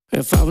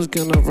If I was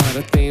gonna write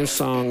a theme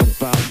song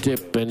about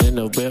dipping in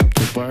the whip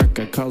to work,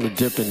 I call it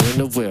dipping in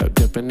the whip.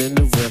 Dipping in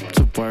the whip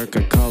to work,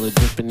 I call it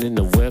dipping in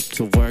the whip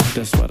to work.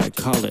 That's what I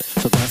call it,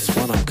 so that's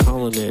what I'm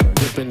calling it.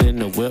 Dipping in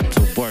the whip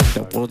to work.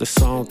 I wrote a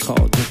song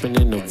called Dipping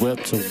in the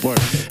Whip to Work.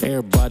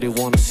 Everybody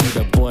wanna see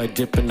that boy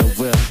dip in the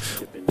whip.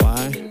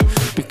 Why?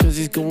 Because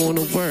he's going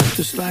to work,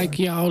 just like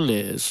y'all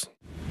is.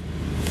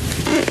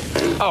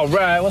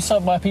 Alright, what's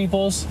up, my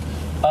peoples?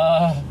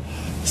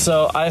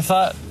 So I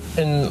thought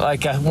in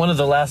one of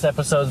the last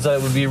episodes that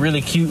it would be really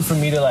cute for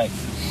me to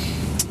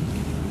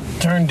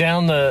turn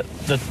down the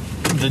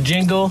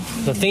jingle,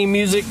 the theme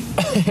music,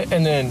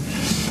 and then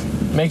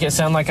make it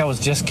sound like I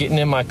was just getting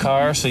in my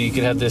car, so you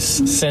could have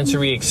this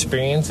sensory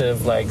experience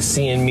of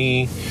seeing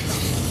me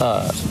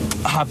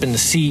hop in the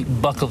seat,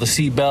 buckle the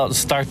seatbelt,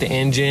 start the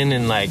engine,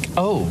 and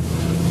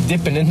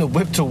dipping in the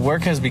whip to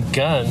work has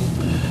begun.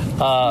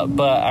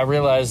 But I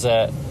realized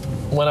that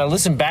when I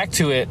listened back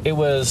to it, it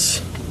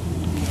was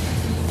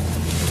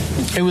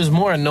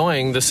more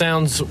annoying. The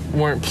sounds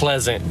weren't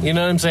pleasant. You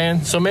know what I'm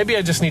saying? So maybe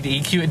I just need to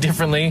EQ it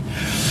differently.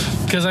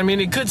 Because I mean,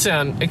 it could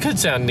sound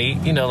neat.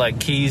 You know, like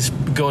keys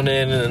going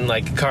in and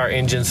like car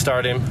engine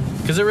starting.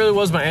 Because it really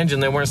was my engine.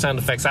 They weren't sound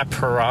effects. I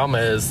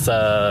promise.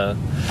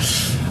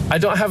 I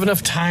don't have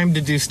enough time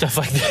to do stuff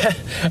like that.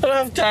 I don't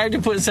have time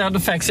to put sound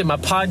effects in my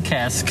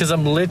podcast because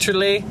I'm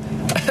literally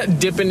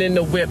dipping in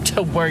the whip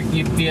to work.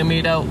 You feel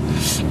me, though?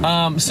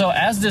 So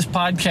as this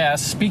podcast,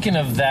 speaking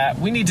of that,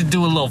 we need to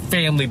do a little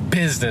family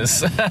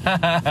business.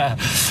 I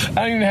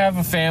don't even have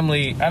a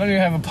family. I don't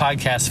even have a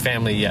podcast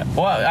family yet.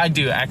 Well, I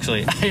do,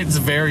 actually. It's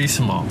very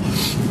small.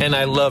 And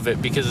I love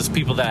it because it's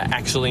people that I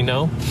actually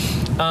know.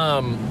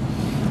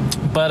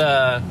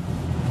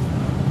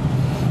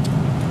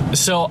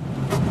 So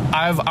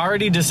I've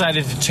already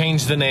decided to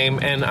change the name,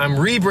 and I'm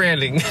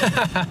rebranding,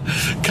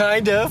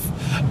 kind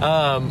of.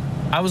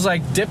 I was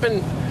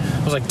dipping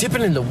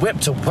in the whip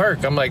to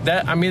work. I'm like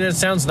that. I mean, it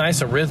sounds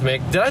nice and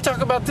rhythmic. Did I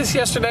talk about this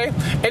yesterday?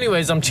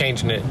 Anyways, I'm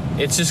changing it.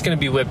 It's just gonna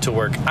be whip to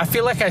work. I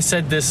feel like I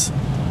said this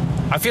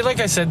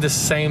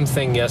same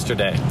thing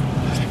yesterday.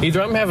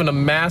 Either I'm having a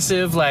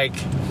massive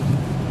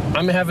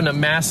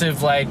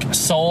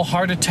soul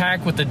heart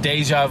attack with the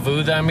deja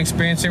vu that I'm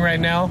experiencing right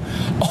now,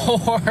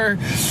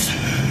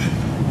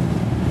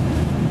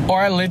 or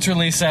I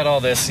literally said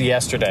all this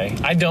yesterday.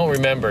 I don't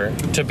remember,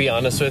 to be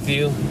honest with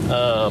you.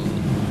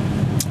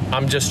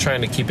 I'm just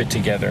trying to keep it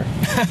together.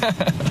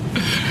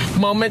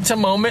 Moment to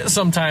moment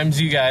sometimes,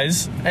 you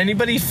guys.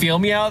 Anybody feel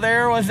me out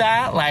there with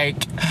that?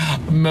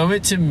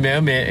 Moment to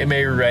moment, am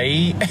I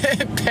right?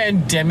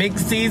 Pandemic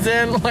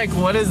season?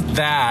 What is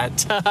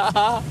that?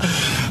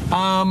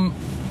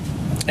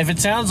 If it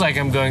sounds like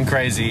I'm going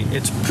crazy,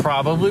 it's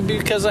probably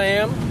because I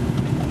am.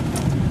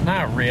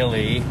 Not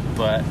really,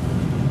 but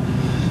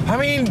I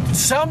mean,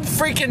 some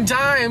freaking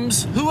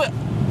times.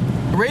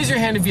 Raise your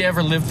hand if you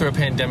ever lived through a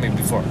pandemic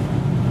before.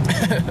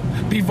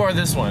 Before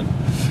this one.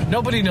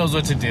 Nobody knows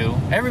what to do.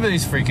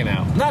 Everybody's freaking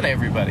out. Not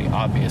everybody,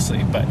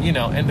 obviously, but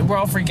and we're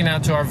all freaking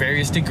out to our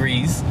various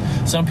degrees.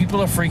 Some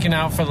people are freaking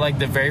out for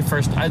the very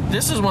first.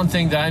 This is one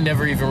thing that I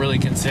never even really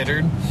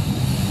considered.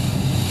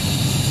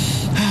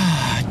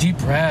 Deep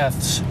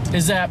breaths.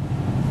 Is that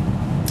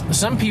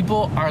some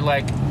people are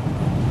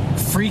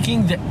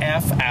freaking the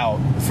F out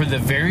for the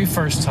very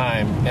first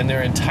time in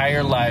their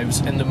entire lives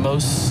in the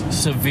most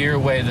severe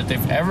way that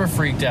they've ever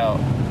freaked out.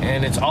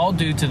 And it's all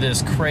due to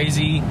this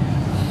crazy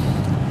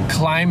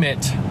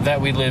climate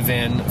that we live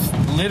in,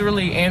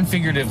 literally and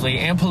figuratively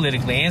and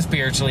politically and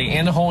spiritually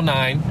and the whole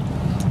nine,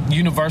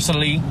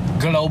 universally,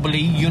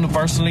 globally,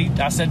 universally.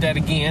 I said that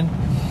again.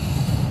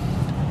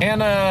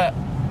 And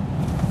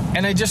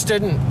I just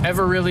didn't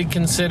ever really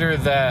consider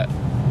that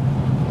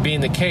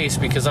being the case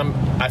because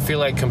I feel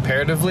like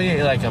comparatively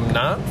I'm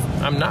not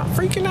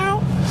freaking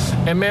out.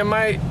 And man,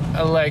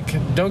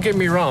 don't get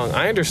me wrong,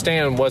 I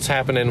understand what's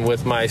happening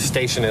with my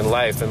station in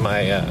life and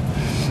my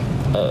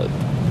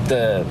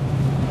the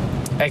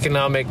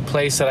economic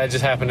place that I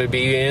just happen to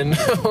be in,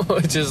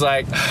 which is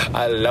a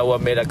lower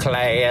middle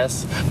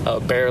class,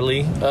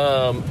 barely,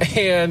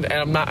 and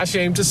I'm not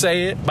ashamed to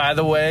say it, by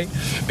the way,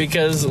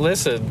 because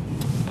listen,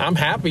 I'm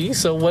happy,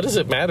 so what does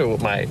it matter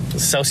what my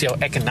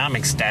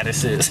socioeconomic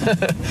status is?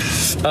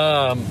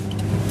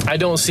 I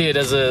don't see it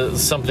as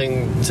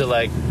something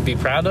to be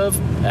proud of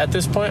at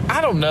this point.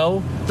 I don't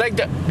know.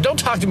 Don't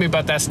talk to me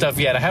about that stuff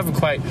yet. I haven't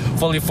quite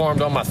fully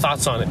formed all my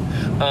thoughts on it.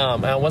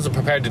 And I wasn't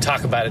prepared to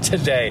talk about it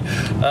today.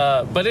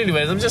 But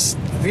anyways, I'm just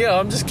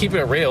keeping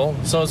it real,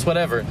 so it's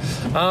whatever.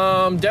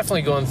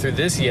 Definitely going through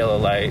this yellow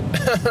light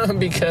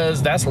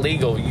because that's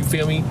legal. You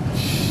feel me?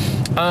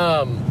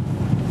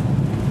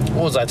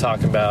 What was I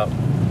talking about? I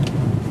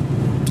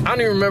don't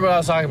even remember what I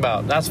was talking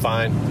about. That's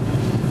fine.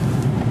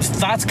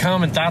 Thoughts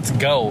come and thoughts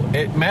go.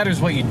 It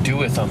matters what you do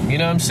with them. You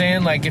know what I'm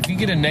saying? If you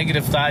get a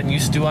negative thought and you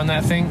stew on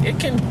that thing, it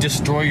can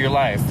destroy your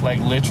life.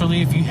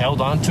 Literally, if you held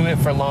on to it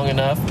for long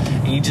enough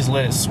and you just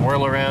let it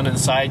swirl around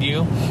inside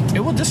you, it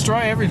will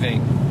destroy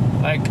everything.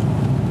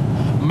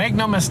 Make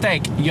no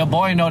mistake, your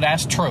boy know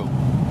that's true.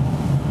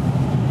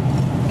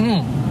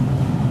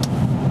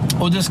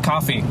 Oh, this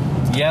coffee.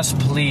 Yes,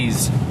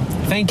 please.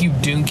 Thank you,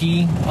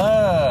 Doonkie.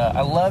 I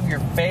love your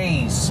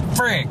face.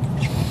 Frick.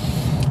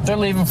 They're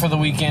leaving for the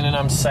weekend, and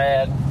I'm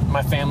sad.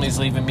 My family's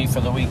leaving me for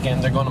the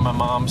weekend. They're going to my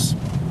mom's.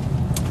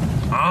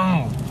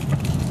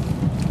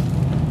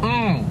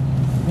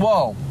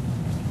 Whoa.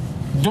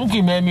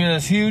 Doonkie made me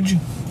this huge.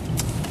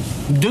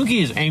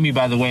 Doonkie is Amy,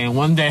 by the way, and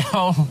one day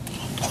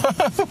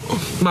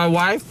my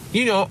wife,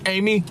 you know,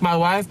 Amy, my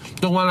wife,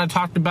 the one I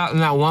talked about in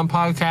that one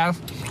podcast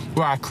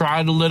where I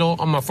cried a little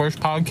on my first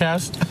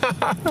podcast.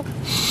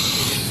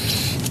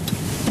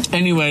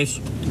 Anyways,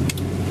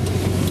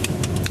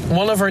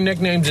 one of her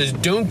nicknames is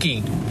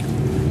Doonkie.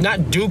 Not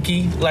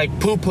Dookie, like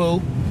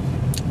poo-poo,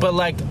 but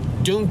like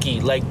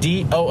Doonkie, like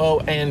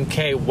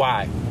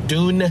D-O-O-N-K-Y.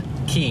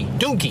 Doonkie.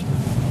 Doonkie.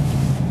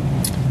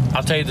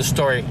 I'll tell you the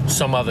story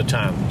some other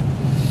time.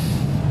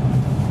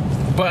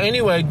 But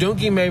anyway,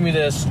 Doonkie made me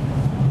this.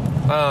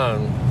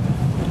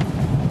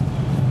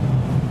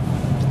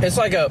 It's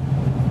like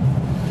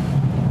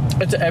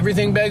it's an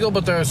everything bagel,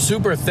 but they're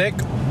super thick.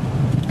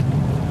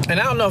 And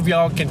I don't know if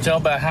y'all can tell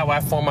by how I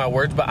form my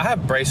words, but I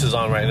have braces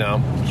on right now.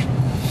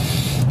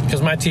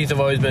 Because my teeth have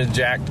always been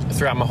jacked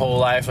throughout my whole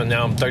life, and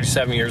now I'm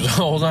 37 years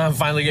old, and I'm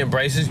finally getting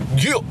braces.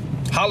 You,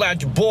 holla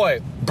at your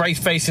boy. Brace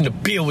face in the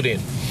building.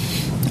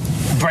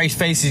 Brace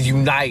faces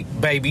unite,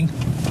 baby.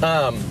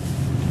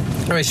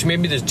 Anyway, she made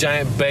me this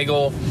giant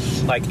bagel,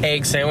 like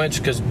egg sandwich,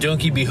 because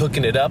Doonkie be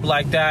hooking it up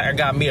like that. I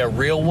got me a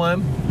real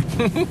one.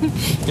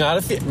 Not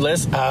if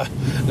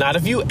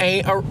you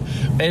ain't.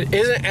 It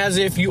isn't as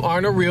if you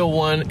aren't a real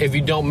one if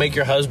you don't make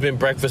your husband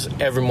breakfast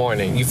every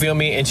morning. You feel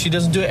me? And she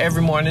doesn't do it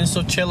every morning,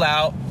 so chill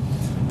out.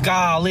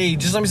 Golly,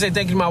 just let me say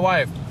thank you to my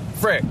wife.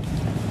 Frick.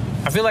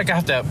 I feel like I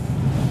have to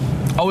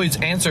always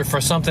answer for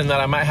something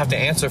that I might have to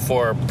answer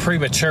for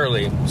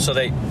prematurely, so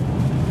I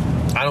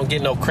don't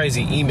get no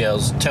crazy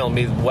emails telling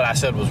me what I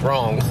said was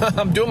wrong.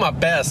 I'm doing my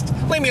best.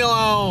 Leave me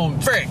alone.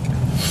 Frick.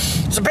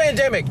 It's a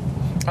pandemic.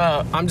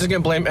 I'm just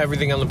gonna blame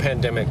everything on the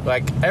pandemic,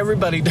 like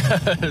everybody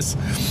does.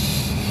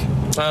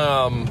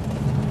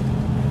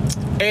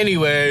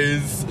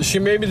 Anyways, she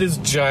made me this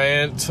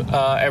giant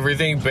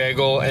everything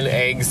bagel and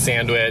egg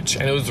sandwich,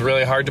 and it was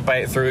really hard to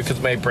bite through because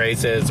my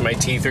braces, my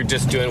teeth are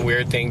just doing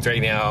weird things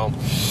right now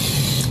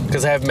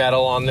because I have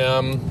metal on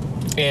them,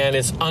 and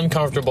it's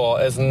uncomfortable.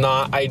 It's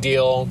not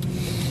ideal.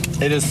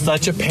 It is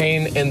such a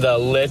pain in the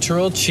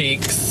literal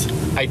cheeks.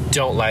 I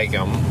don't like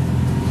them.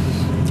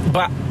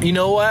 But you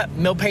know what?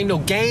 No pain, no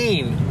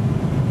gain.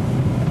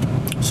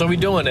 So we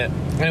doing it.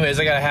 Anyways,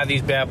 I gotta have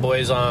these bad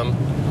boys on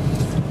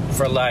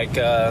for like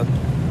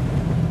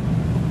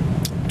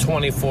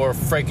 24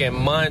 freaking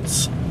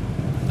months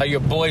of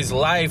your boy's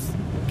life.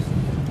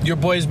 Your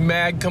boy's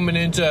mad coming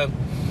into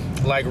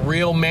like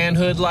real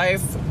manhood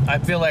life. I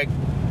feel like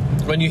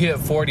when you hit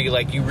 40,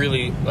 like you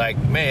really, like,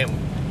 man,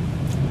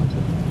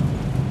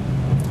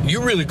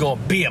 you really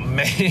gonna be a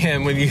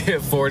man when you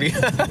hit 40.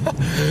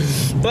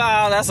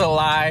 Wow, that's a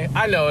lie.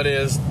 I know it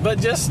is, but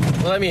just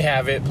let me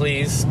have it,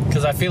 please,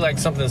 because I feel like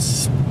something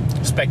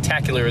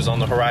spectacular is on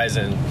the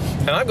horizon,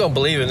 and I'm gonna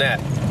believe in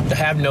that. I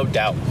have no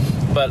doubt,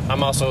 but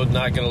I'm also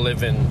not gonna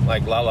live in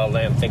like La La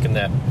Land thinking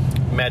that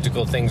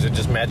magical things are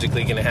just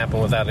magically gonna happen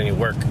without any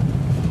work.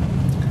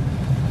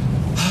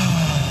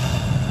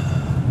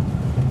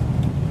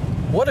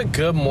 What a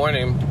good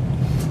morning.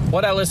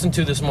 What I listened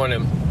to this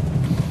morning.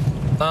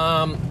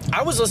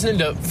 I was listening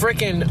to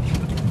freaking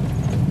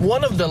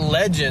one of the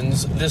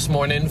legends this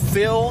morning,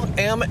 Phil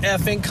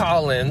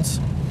Collins,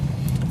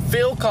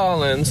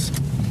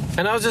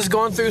 and I was just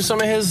going through some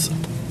of his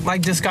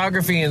like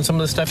discography and some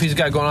of the stuff he's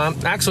got going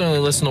on. I actually only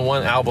listened to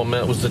one album,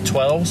 and it was the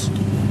 12s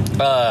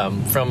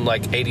from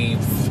like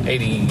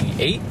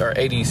 88 or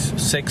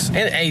 86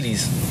 and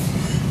 80s.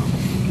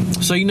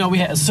 So you know we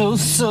had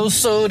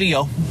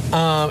Sodio.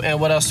 And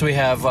what else do we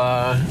have?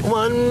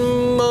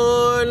 One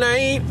More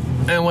Night.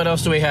 And what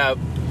else do we have?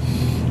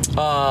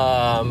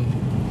 I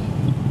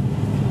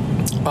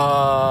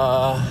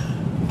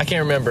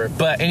can't remember.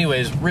 But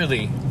anyways,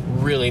 really,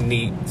 really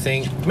neat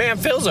thing. Man,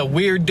 Phil's a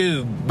weird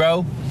dude,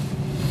 bro.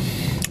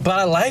 But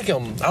I like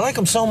him. I like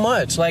him so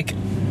much. Like,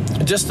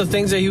 just the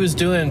things that he was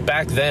doing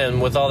back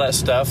then with all that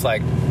stuff,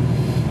 like,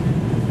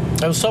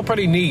 it was so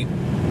pretty neat.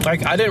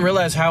 Like, I didn't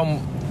realize how,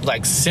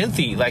 like,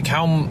 synthy, like,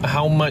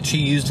 how much he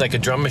used, like, a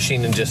drum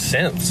machine and just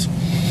synths.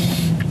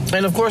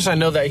 And, of course, I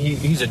know that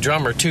he's a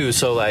drummer, too,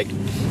 so, like,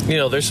 you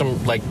know, there's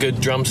some, like, good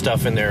drum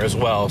stuff in there as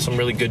well. Some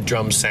really good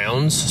drum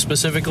sounds,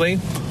 specifically.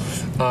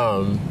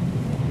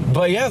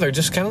 But, yeah, they're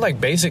just kind of like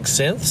basic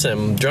synths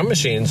and drum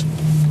machines.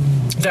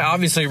 They're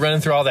obviously running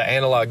through all the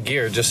analog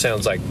gear just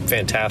sounds, like,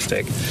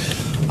 fantastic.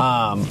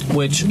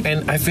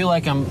 And I feel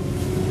like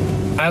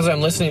as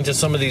I'm listening to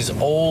some of these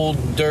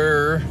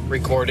older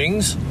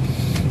recordings,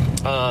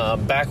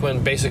 back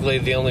when basically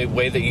the only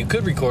way that you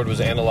could record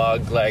was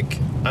analog, like,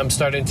 I'm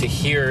starting to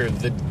hear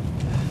the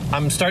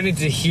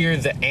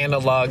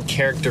analog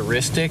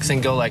characteristics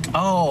and go like,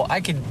 oh,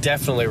 I could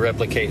definitely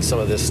replicate some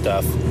of this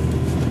stuff.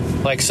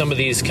 Like some of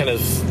these kind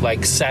of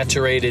like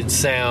saturated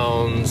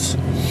sounds,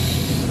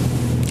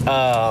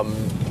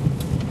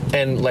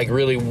 and like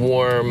really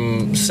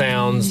warm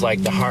sounds,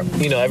 like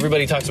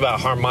everybody talks about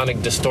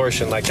harmonic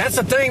distortion. Like, that's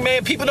the thing,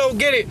 man. People don't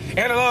get it.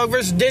 Analog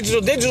versus digital.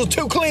 Digital's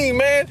too clean,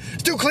 man.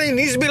 It's too clean. It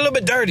needs to be a little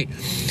bit dirty.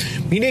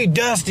 You need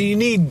dusty. You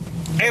need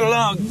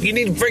analog. You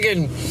need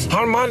freaking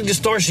harmonic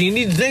distortion. You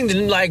need the thing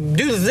to like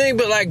do the thing,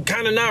 but like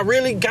kind of not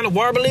really, kind of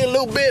warbly a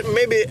little bit.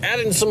 Maybe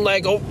adding some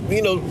like,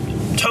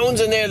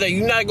 tones in there that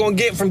you're not going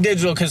to get from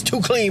digital because it's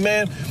too clean,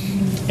 man.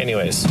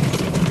 Anyways.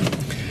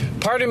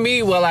 Pardon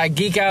me while I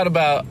geek out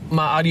about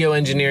my audio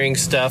engineering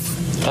stuff,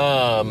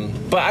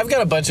 but I've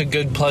got a bunch of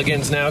good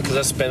plugins now because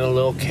I spent a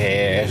little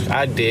cash.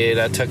 I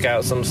took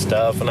out some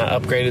stuff and I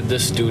upgraded the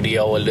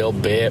studio a little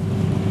bit.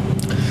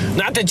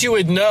 Not that you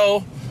would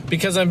know,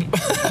 because I'm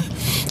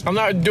I'm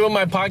not doing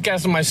my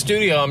podcast in my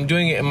studio, I'm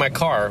doing it in my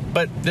car.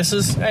 But this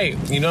is, hey,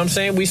 you know what I'm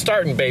saying? We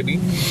starting, baby.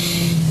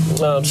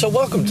 So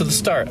welcome to the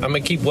start. I'm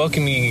going to keep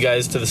welcoming you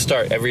guys to the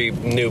start every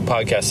new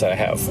podcast that I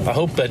have. I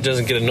hope that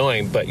doesn't get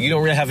annoying, but you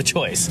don't really have a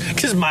choice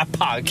because it's my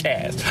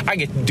podcast. I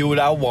get to do what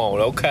I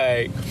want,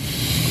 okay?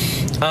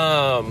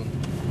 All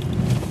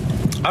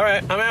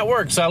right, I'm at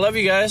work, so I love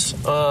you guys.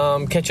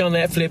 Catch you on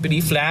that flippity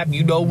flap.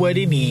 You know what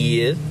it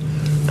is.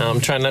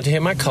 I'm trying not to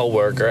hit my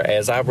coworker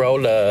as I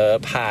roll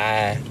up.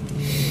 Hi.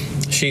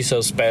 She's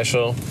so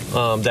special.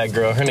 That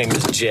girl, her name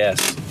is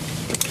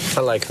Jess.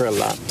 I like her a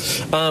lot.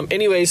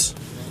 Anyways,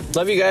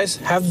 love you guys.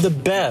 Have the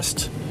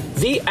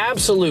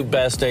absolute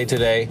best day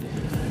today.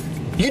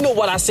 You know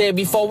what I said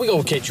before. We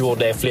gonna catch you on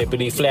that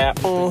flippity flap.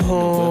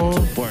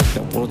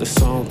 That was a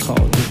song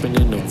called Dipping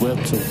in the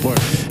Whip to Work.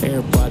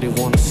 Everybody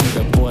wanna see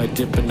that boy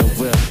dip in the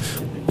whip.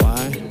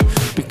 Why?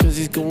 Because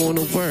he's going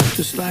to work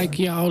just like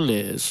y'all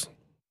is.